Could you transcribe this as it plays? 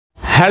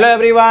Hello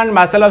everyone,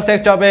 myself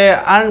अभिषेक Choubey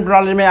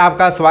unbeatable में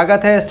आपका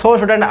स्वागत है। सो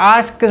स्टूडेंट,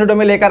 आज के वीडियो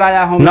में लेकर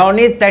आया हूँ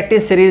नवनीत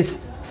प्रैक्टिस सीरीज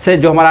से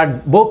जो हमारा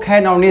बुक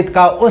है नवनीत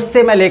का,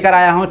 उससे मैं लेकर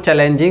आया हूँ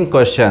चैलेंजिंग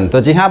क्वेश्चन।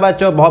 तो जी हाँ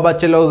बच्चों, बहुत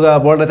बच्चे लोग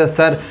बोल रहे थे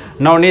सर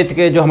नवनीत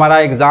के जो हमारा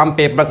एग्ज़ाम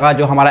पेपर का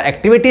जो हमारा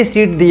एक्टिविटी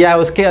सीट दिया है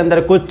उसके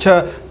अंदर कुछ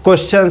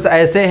क्वेश्चंस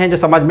ऐसे हैं जो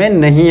समझ में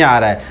नहीं आ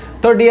रहा है।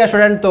 तो डियर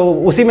स्टूडेंट, तो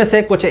उसी में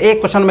से कुछ एक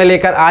क्वेश्चन मैं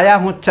लेकर आया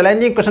हूँ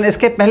चैलेंजिंग क्वेश्चन।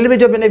 इसके पहले भी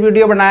जो मैंने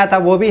वीडियो बनाया था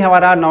वो भी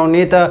हमारा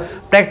नवनीत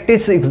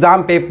प्रैक्टिस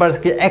एग्जाम पेपर्स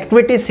की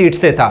एक्टिविटी सीट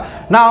से था।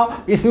 नाउ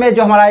इसमें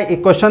जो हमारा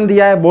एक क्वेश्चन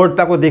दिया है बोर्ड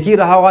पे आपको दिख ही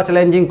रहा होगा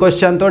चैलेंजिंग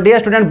क्वेश्चन। तो डियर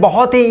स्टूडेंट,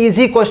 बहुत ही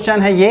ईजी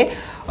क्वेश्चन है ये।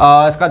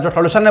 इसका जो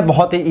सोल्यूशन है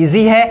बहुत ही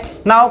ईजी है।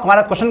 नाउ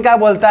हमारा क्वेश्चन क्या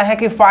बोलता है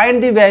कि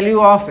find the value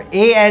of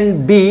A and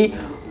B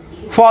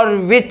for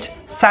which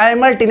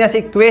simultaneous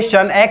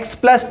equation x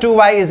plus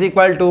 2y is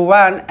equal to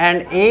 1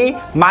 and a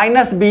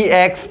minus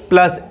bx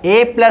plus a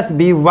plus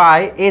by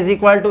is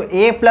equal to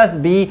a plus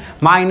b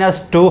minus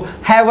 2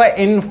 have a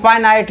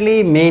infinitely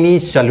many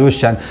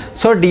solution।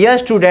 So dear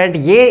student,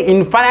 ये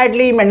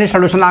infinitely many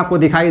solution आपको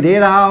दिखाई दे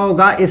रहा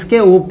होगा। इसके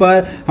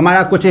ऊपर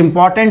हमारा कुछ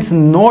important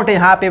note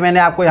यहाँ पे मैंने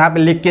आपको यहाँ पे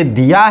लिख के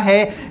दिया है।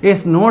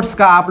 इस नोट्स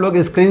का आप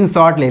लोग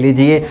स्क्रीनशॉट ले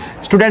लीजिए।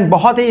 स्टूडेंट,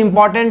 बहुत ही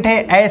इंपॉर्टेंट है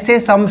ऐसे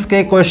सम्स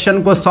के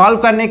क्वेश्चन को सॉल्व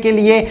करने के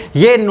लिए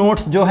ये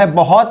नोट्स जो है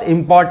बहुत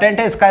इंपॉर्टेंट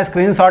है। इसका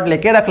स्क्रीनशॉट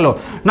लेके रख लो।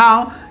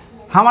 नाउ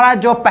हमारा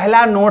जो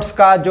पहला नोट्स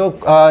का जो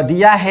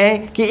दिया है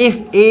कि if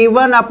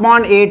a1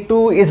 upon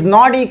a2 is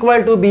not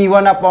equal to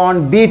b1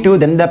 upon b2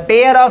 then the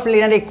pair of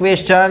linear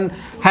equation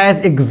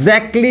has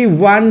exactly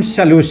one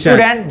solution.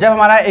 Student, जब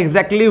हमारा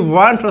एग्जैक्टली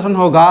वन सोल्यूशन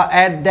होगा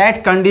at that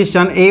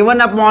condition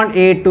a1 upon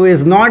a2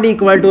 is not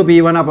equal to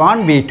b1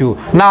 upon b2।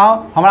 Now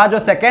हमारा जो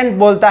second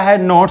बोलता है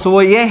notes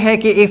वो ये है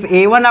कि if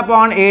a1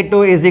 upon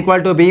a2 is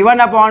equal to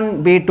b1 upon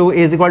b2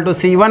 is equal to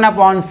c1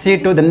 upon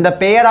c2 then the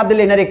pair of the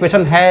linear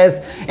equation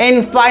has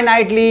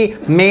infinitely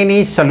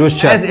many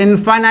solution.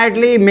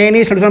 Infinitely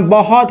many solution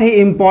बहुत ही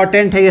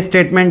important है ये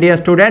statement dear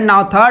student.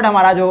 Now third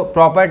हमारा जो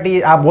property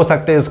आप बोल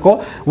सकते हैं इसको,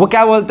 वो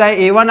क्या बोलता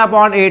है a1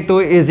 upon a2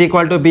 is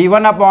equal to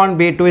b1 upon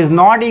b2 is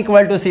not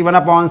equal to c1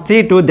 upon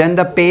c2 then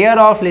the pair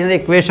of linear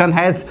equation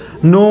has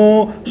no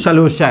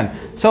solution।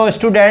 So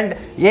student,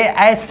 ये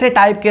ऐसे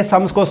टाइप के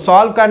सम्स को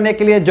सॉल्व करने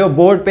के लिए जो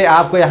बोर्ड पे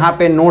आपको यहाँ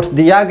पे नोट्स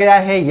दिया गया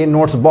है, ये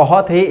नोट्स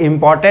बहुत ही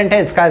इंपॉर्टेंट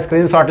है। इसका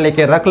स्क्रीनशॉट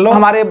लेके रख लो।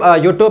 हमारे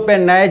यूट्यूब पे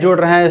नए जुड़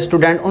रहे हैं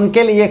स्टूडेंट,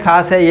 उनके लिए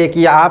खास है ये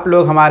कि आप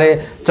लोग हमारे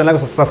चैनल को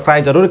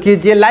सब्सक्राइब जरूर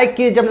कीजिए, लाइक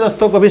कीजिए, अपने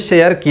दोस्तों को भी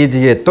शेयर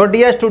कीजिए। तो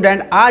डियर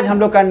स्टूडेंट, आज हम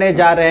लोग करने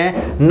जा रहे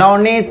हैं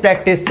नवनीत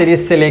प्रैक्टिस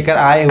सीरीज से लेकर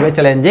आए हुए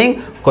चैलेंजिंग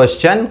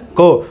क्वेश्चन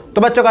को।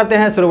 तो बच्चों, करते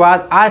हैं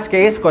शुरुआत आज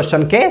के इस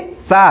क्वेश्चन के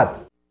साथ।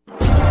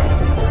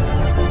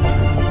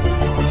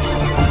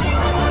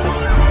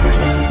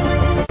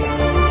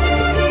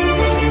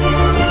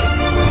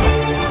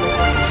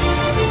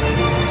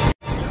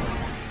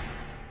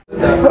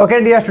 ओके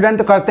डियर स्टूडेंट,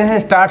 तो करते हैं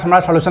स्टार्ट हमारा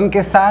सॉल्यूशन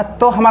के साथ।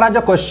 तो हमारा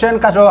जो क्वेश्चन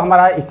का जो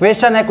हमारा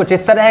इक्वेशन है कुछ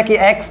इस तरह है कि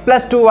x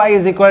plus 2y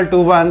is equal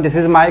to 1। This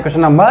is my equation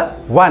number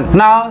 1।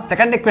 Now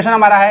second equation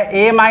हमारा है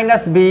a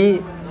minus b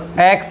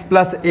x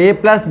plus a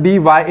plus b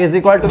y is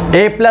equal to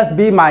a plus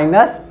b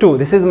minus 2।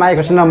 This is my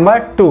equation number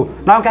 2।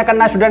 Now क्या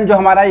करना है student, जो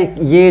हमारा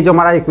ये जो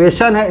हमारा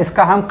इक्वेशन है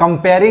इसका हम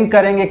कंपेयरिंग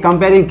करेंगे।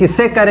 कंपेयरिंग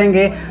किससे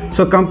करेंगे?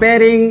 सो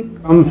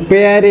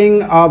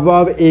comparing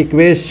above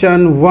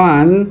equation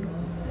 1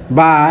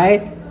 bye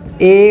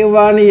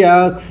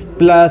a1x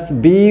plus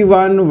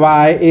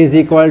b1y is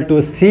equal to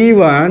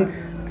c1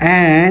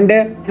 and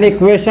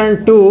equation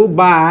 2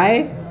 by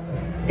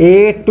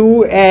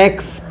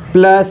a2x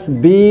plus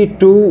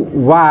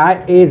b2y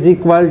is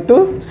equal to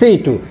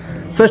c2।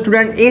 So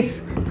student,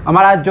 इस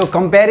हमारा जो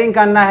कंपेयरिंग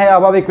करना है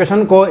अब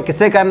इक्वेशन को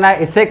किससे करना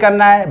है? इससे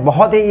करना है।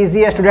 बहुत ही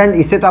इजी है स्टूडेंट,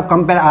 इससे तो आप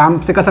कंपेयर आराम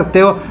से कर सकते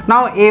हो।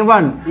 नाउ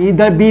a1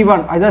 इधर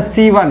b1 इधर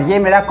c1, ये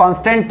मेरा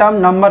कांस्टेंट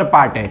टर्म नंबर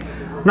पार्ट है।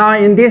 ना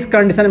इन दिस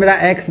कंडीशन मेरा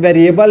x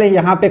वेरिएबल है,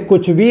 यहाँ पे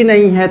कुछ भी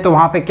नहीं है तो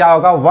वहाँ पे क्या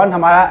होगा? 1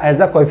 हमारा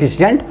एज अ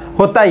कोएफिशिएंट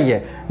होता ही है।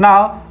 ना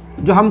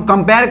जो हम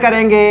कंपेयर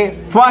करेंगे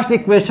फर्स्ट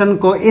इक्वेशन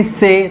को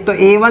इससे, तो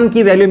a1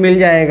 की वैल्यू मिल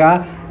जाएगा,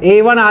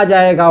 a1 आ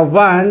जाएगा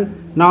 1।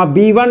 ना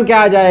b1 क्या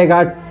आ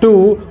जाएगा 2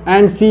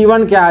 एंड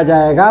c1 क्या आ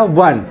जाएगा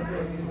 1।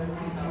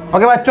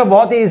 ओके बच्चों,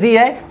 बहुत ही ईजी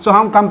है। सो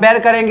हम कंपेयर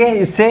करेंगे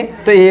इससे,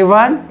 तो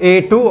a1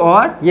 a2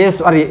 और ये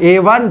sorry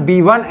a1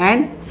 b1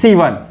 and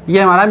c1 ये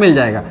हमारा मिल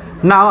जाएगा।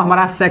 नाउ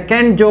हमारा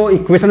सेकेंड जो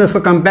इक्वेशन है उसको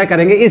कंपेयर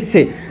करेंगे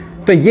इससे,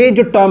 तो ये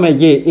जो टर्म है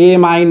ये a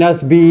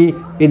माइनस b,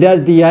 इधर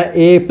दिया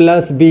a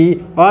प्लस b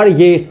और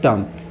ये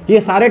टर्म, ये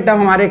सारे टर्म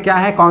हमारे क्या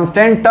है?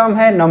 कांस्टेंट टर्म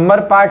है, नंबर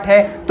पार्ट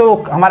है। तो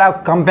हमारा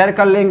कंपेयर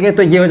कर लेंगे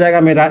तो ये हो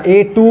जाएगा मेरा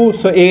a2।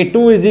 So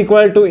a2 is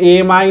equal to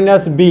a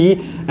minus b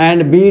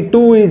and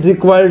b2 is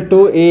equal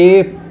to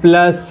a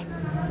plus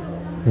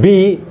b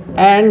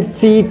and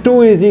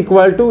c2 is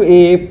equal to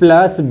a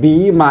plus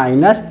b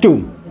minus 2।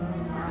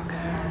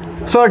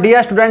 So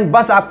dear student,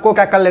 बस आपको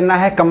क्या कर लेना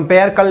है?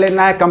 कंपेयर कर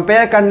लेना है।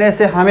 कंपेयर करने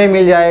से हमें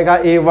मिल जाएगा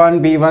a1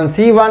 b1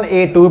 c1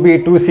 a2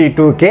 b2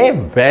 c2 के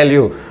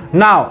वैल्यू।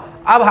 नाउ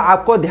अब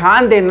आपको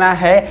ध्यान देना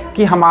है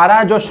कि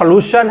हमारा जो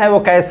सोल्यूशन है वो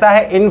कैसा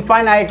है,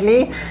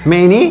 infinitely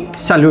many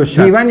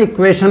solution. Given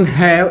equation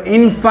है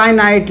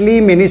इनफाइनाइटली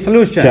मेनी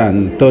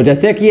सोल्यूशन। तो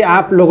जैसे कि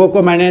आप लोगों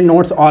को मैंने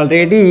नोट्स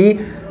ऑलरेडी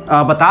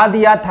बता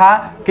दिया था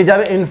कि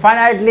जब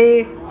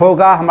इनफाइनाइटली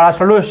होगा हमारा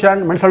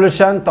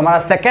सोल्यूशन तो हमारा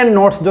सेकंड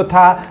नोट्स जो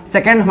था,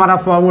 सेकंड हमारा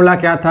फॉर्मूला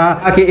क्या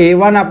था कि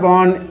a1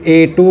 upon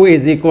a2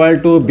 is equal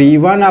to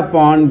b1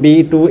 upon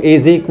b2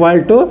 is equal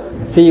to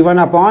c1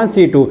 upon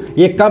c2।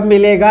 ये कब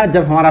मिलेगा?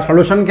 जब हमारा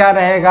सोल्यूशन क्या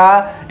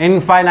रहेगा,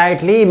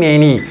 infinitely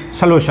many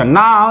solution.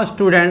 Now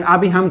student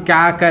अभी हम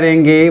क्या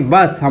करेंगे,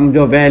 बस हम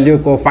जो वैल्यू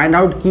को फाइंड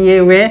आउट किए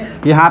हुए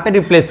यहाँ पे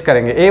रिप्लेस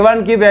करेंगे।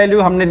 a1 की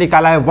वैल्यू हमने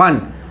निकाला है 1,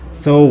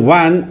 सो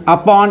 1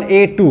 अपॉन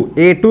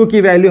a2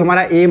 की वैल्यू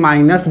हमारा a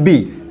माइनस बी,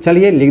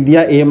 चलिए लिख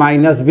दिया a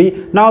minus B.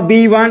 Now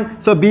b1,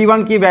 so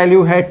b1 की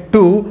वैल्यू है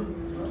 2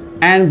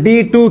 एंड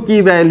b2 की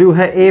वैल्यू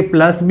है a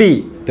प्लस बी,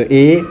 तो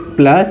a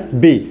plus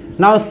B.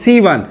 Now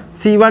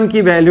c1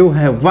 की वैल्यू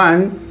है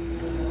 1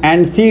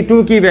 एंड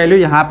c2 की वैल्यू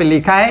यहाँ पे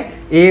लिखा है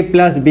a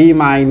plus B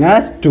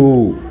minus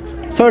 2।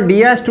 So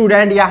dear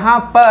student यहाँ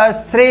पर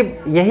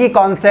सिर्फ यही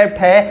कॉन्सेप्ट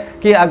है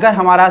कि अगर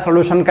हमारा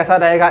सोल्यूशन कैसा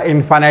रहेगा,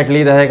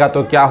 इनफाइनाइटली रहेगा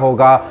तो क्या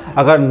होगा,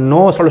 अगर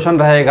नो सोल्यूशन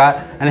रहेगा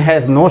एंड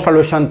हैज़ नो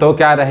सोल्यूशन तो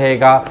क्या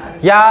रहेगा,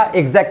 या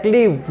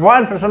एग्जैक्टली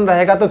वन सोल्यूशन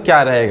रहेगा तो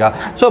क्या रहेगा।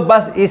 सो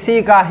बस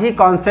इसी का ही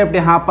कॉन्सेप्ट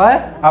यहाँ पर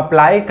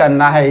अप्लाई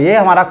करना है। ये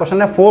हमारा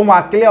क्वेश्चन है 4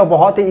 मार्क के लिए और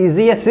बहुत ही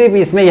ईजी है, सिर्फ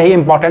इसमें यही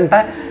इंपॉर्टेंट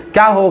है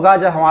क्या होगा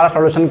जब हमारा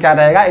सोल्यूशन क्या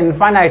रहेगा,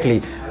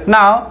 इनफाइनाइटली।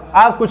 नाउ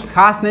आप कुछ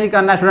खास नहीं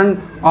करना student,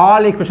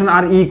 all equation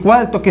are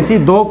equal, तो किसी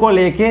दो को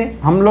लेके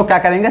हम लोग क्या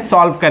करेंगे,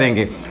 सॉल्व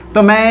करेंगे।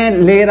 तो मैं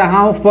ले रहा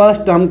हूँ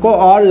फर्स्ट टर्म को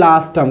और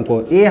लास्ट टर्म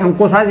को, ये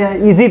हमको थोड़ा सा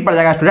ईजी पड़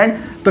जाएगा स्टूडेंट।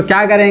 तो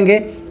क्या करेंगे,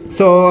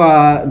 so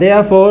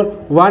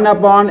therefore 1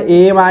 upon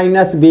a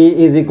minus B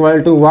is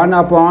equal to 1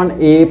 upon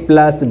a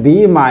plus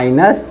B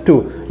minus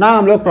 2। ना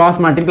हम लोग क्रॉस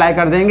मल्टीप्लाई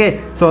कर देंगे,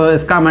 सो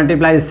इसका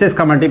मल्टीप्लाई इससे,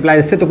 इसका मल्टीप्लाई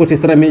इससे, तो कुछ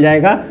इस तरह मिल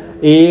जाएगा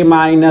a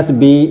minus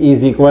B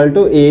is equal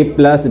to a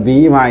plus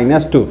B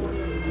minus 2।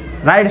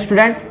 Right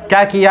student,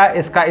 क्या किया,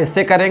 इसका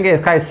इससे करेंगे,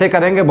 इसका इससे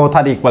करेंगे, बहुत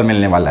सारी इक्वल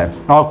मिलने वाला है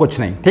और कुछ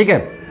नहीं, ठीक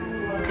है।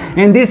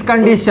 इन दिस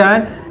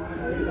कंडीशन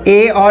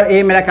a और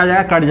a मेरा क्या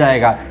जाएगा, कट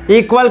जाएगा।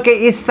 इक्वल के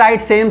इस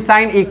साइड सेम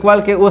साइन,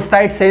 इक्वल के उस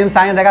साइड सेम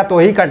साइन रहेगा तो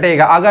ही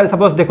कटेगा। अगर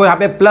सपोज देखो यहाँ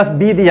पे प्लस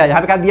b दिया,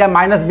 यहाँ पे क्या दिया,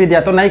 माइनस b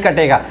दिया, तो नहीं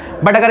कटेगा।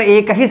 बट अगर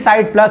एक ही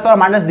साइड प्लस और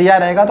माइनस दिया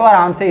रहेगा तो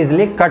आराम से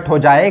इजिली कट हो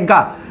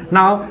जाएगा।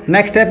 नाउ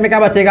नेक्स्ट स्टेप में क्या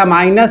बचेगा,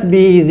 minus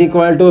B is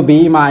equal to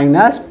be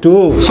minus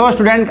 2। So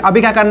student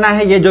अभी क्या करना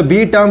है, ये जो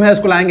b टर्म है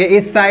उसको लाएंगे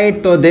इस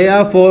साइड, तो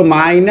therefore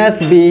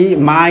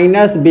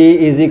minus B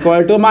is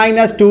equal to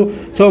minus 2।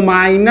 So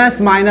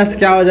minus minus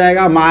क्या हो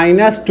जाएगा,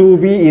 minus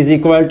 2b is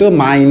equal to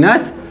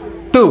minus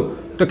 2।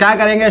 तो क्या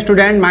करेंगे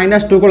स्टूडेंट,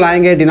 माइनस 2 को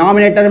लाएंगे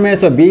डिनोमिनेटर में,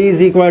 सो b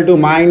is equal to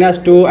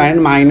minus 2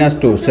 and minus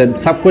 2,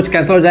 सब कुछ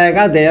कैंसिल हो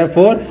जाएगा।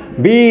 Therefore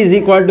b is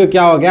equal to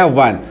क्या हो गया,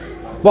 1।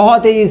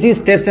 बहुत ही इजी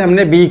स्टेप से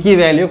हमने b की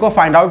वैल्यू को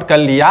फाइंड आउट कर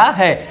लिया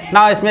है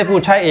ना। इसमें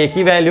पूछा है a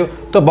की वैल्यू,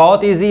 तो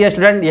बहुत इजी है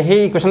स्टूडेंट,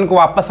 यही इक्वेशन को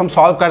वापस हम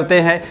सॉल्व करते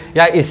हैं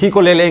या इसी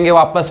को ले लेंगे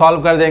वापस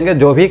सॉल्व कर देंगे,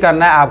 जो भी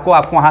करना है आपको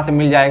वहाँ से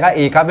मिल जाएगा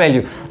a का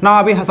वैल्यू ना।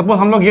 अभी सपोज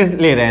हम लोग ये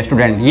ले रहे हैं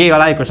स्टूडेंट, ये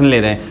वाला इक्वेशन ले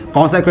रहे हैं,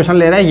 कौन सा इक्वेशन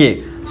ले रहे हैं,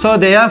 ये। सो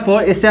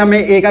देयरफॉर इससे हमें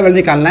a का वैल्यू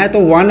निकालना है, तो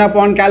 1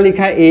 अपॉन क्या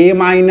लिखा है, a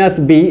minus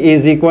B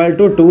is equal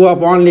to 2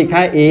 upon लिखा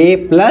है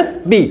a प्लस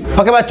बी।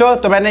 ओके बच्चों,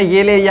 तो मैंने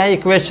ये ले यह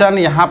इक्वेशन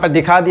यहाँ पर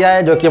दिखा दिया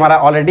है जो कि हमारा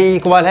ऑलरेडी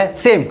इक्वल है।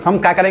 सेम हम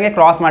क्या करेंगे,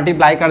 क्रॉस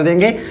मल्टीप्लाई कर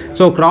देंगे।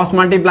 सो क्रॉस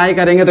मल्टीप्लाई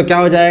करेंगे तो क्या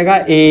हो जाएगा,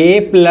 a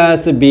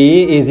plus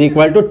B is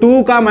equal to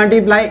 2 का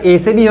मल्टीप्लाई a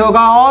से भी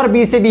होगा और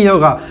b से भी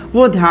होगा,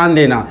 वो ध्यान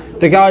देना।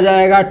 तो क्या हो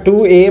जाएगा,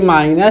 2a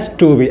minus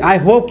 2b। I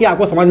hope कि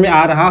आपको समझ में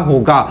आ रहा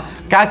होगा।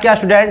 क्या क्या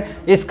स्टूडेंट,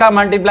 इसका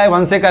मल्टीप्लाई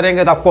 1 से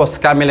करेंगे तो आपको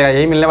क्या मिलेगा,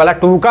 यही मिलने वाला।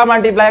 2 का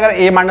मल्टीप्लाई अगर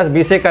a माइनस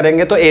बी से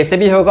करेंगे तो a से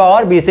भी होगा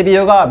और b से भी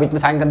होगा, बीच में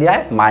साइन कर दिया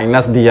है,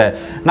 माइनस दिया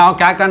है ना।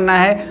 क्या करना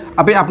है,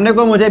 अभी अपने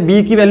को मुझे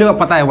b की वैल्यू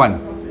पता है 1,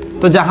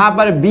 तो जहाँ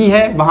पर b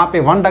है वहाँ पे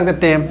 1 रख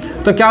देते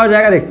हैं, तो क्या हो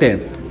जाएगा देखते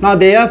हैं ना।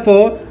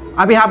 देयरफॉर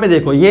अब यहाँ पे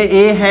देखो ये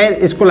a है,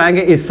 इसको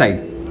लाएंगे इस साइड,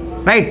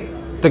 राइट,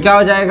 तो क्या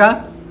हो जाएगा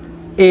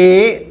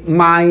a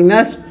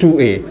माइनस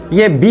 2a,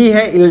 ये b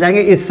है, ले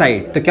जाएंगे इस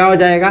साइड, तो क्या हो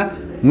जाएगा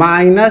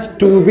माइनस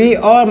 2b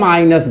और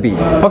माइनस b।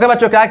 ओके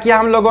बच्चों, क्या किया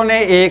हम लोगों ने,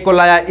 a को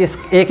लाया इस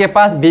a के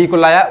पास, b को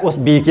लाया उस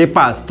b के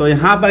पास, तो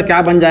यहाँ पर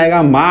क्या बन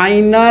जाएगा,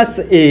 minus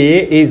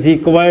a is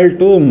equal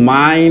to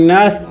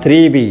minus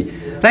 3b,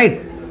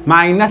 right,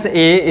 minus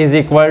a is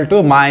equal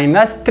to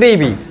minus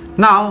 3b।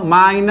 Now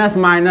minus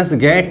minus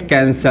get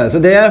cancel, so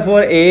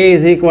therefore a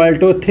is equal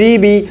to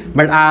 3b,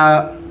 but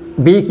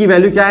b की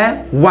वैल्यू क्या है,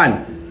 1,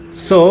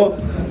 सो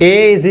a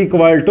is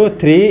equal to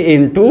 3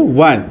 into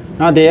 1।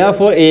 Now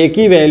therefore a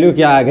की value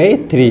क्या आ गई,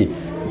 3।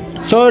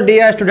 So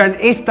dear student,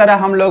 इस तरह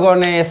हम लोगों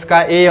ने इसका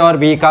ए और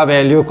बी का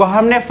वैल्यू को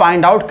हमने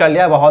फाइंड आउट कर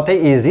लिया बहुत ही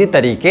इजी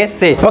तरीके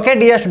से। ओके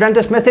डियर स्टूडेंट, तो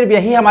इसमें सिर्फ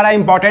यही हमारा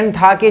इंपॉर्टेंट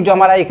था कि जो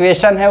हमारा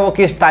इक्वेशन है वो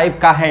किस टाइप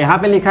का है। यहाँ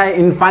पे लिखा है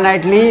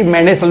इनफाइनाइटली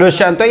मेनी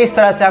सोल्यूशन, तो इस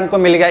तरह से हमको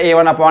मिल गया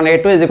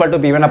a1/a2 is equal to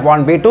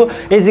b1/b2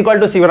 is equal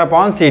to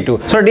c1/c2।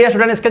 So dear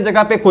student, इसके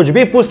जगह पे कुछ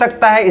भी पूछ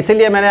सकता है,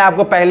 इसीलिए मैंने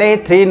आपको पहले ही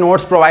 3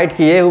 नोट्स प्रोवाइड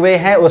किए हुए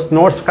हैं। उस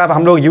नोट्स का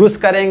हम लोग यूज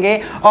करेंगे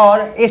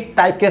और इस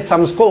टाइप के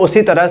सम्स को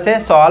उसी तरह से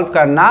सॉल्व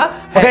करना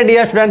है। ओके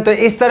डियर स्टूडेंट, तो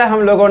इस तरह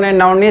हम लोगों ने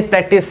नवनीत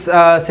प्रैक्टिस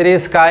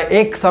सीरीज का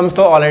एक सम्स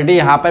तो ऑलरेडी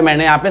यहाँ पे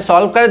मैंने यहाँ पे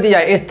सॉल्व कर दिया।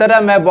 इस तरह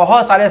मैं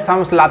बहुत सारे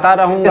सम्स लाता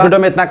रहूंगा। इस वीडियो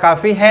में इतना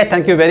काफी है।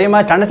 Thank you very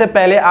much. करने से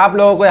पहले आप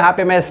लोगों को यहाँ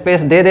पे मैं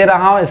स्पेस दे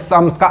रहा हूँ। इस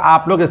सम्स का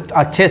आप लोग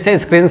अच्छे से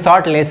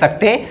स्क्रीनशॉट ले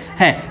सकते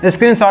हैं।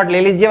 स्क्रीनशॉट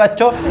ले लीजिए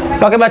बच्चों।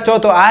 ओके बच्चों,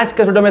 तो आज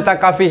के वीडियो में इतना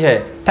काफी है।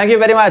 Thank you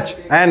very much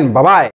and bye bye.